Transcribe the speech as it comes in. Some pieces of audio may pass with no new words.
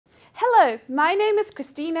Hello, my name is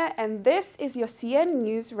Christina and this is your CN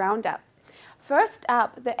News Roundup. First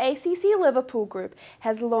up, the ACC Liverpool Group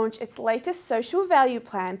has launched its latest social value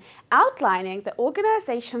plan outlining the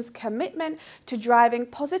organisation's commitment to driving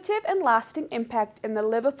positive and lasting impact in the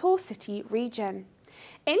Liverpool City region.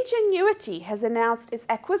 Ingenuity has announced its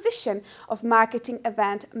acquisition of marketing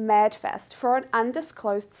event MADFest for an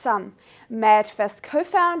undisclosed sum. MADFest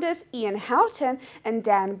co-founders Ian Houghton and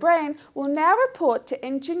Dan Brain will now report to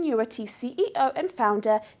Ingenuity CEO and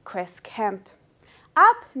founder Chris Kemp.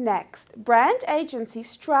 Up next, brand agency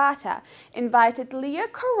Strata invited Leah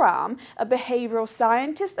Karam, a behavioral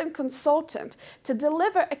scientist and consultant, to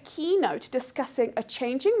deliver a keynote discussing a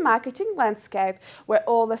changing marketing landscape where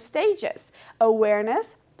all the stages,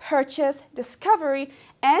 awareness, purchase, discovery,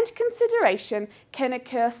 and consideration can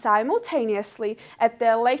occur simultaneously at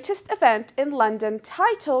their latest event in London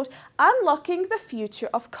titled Unlocking the Future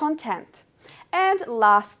of Content. And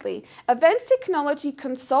lastly, event technology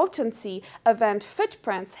consultancy Event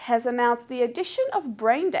Footprints has announced the addition of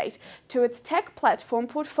Braindate to its tech platform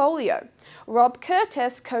portfolio. Rob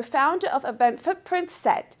Curtis, co-founder of Event Footprints,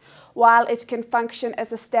 said, "While it can function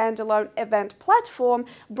as a standalone event platform,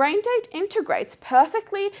 Braindate integrates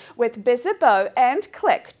perfectly with Bizzabo and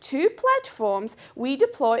Click, two platforms we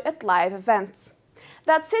deploy at live events."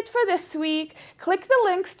 That's it for this week. Click the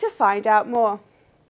links to find out more.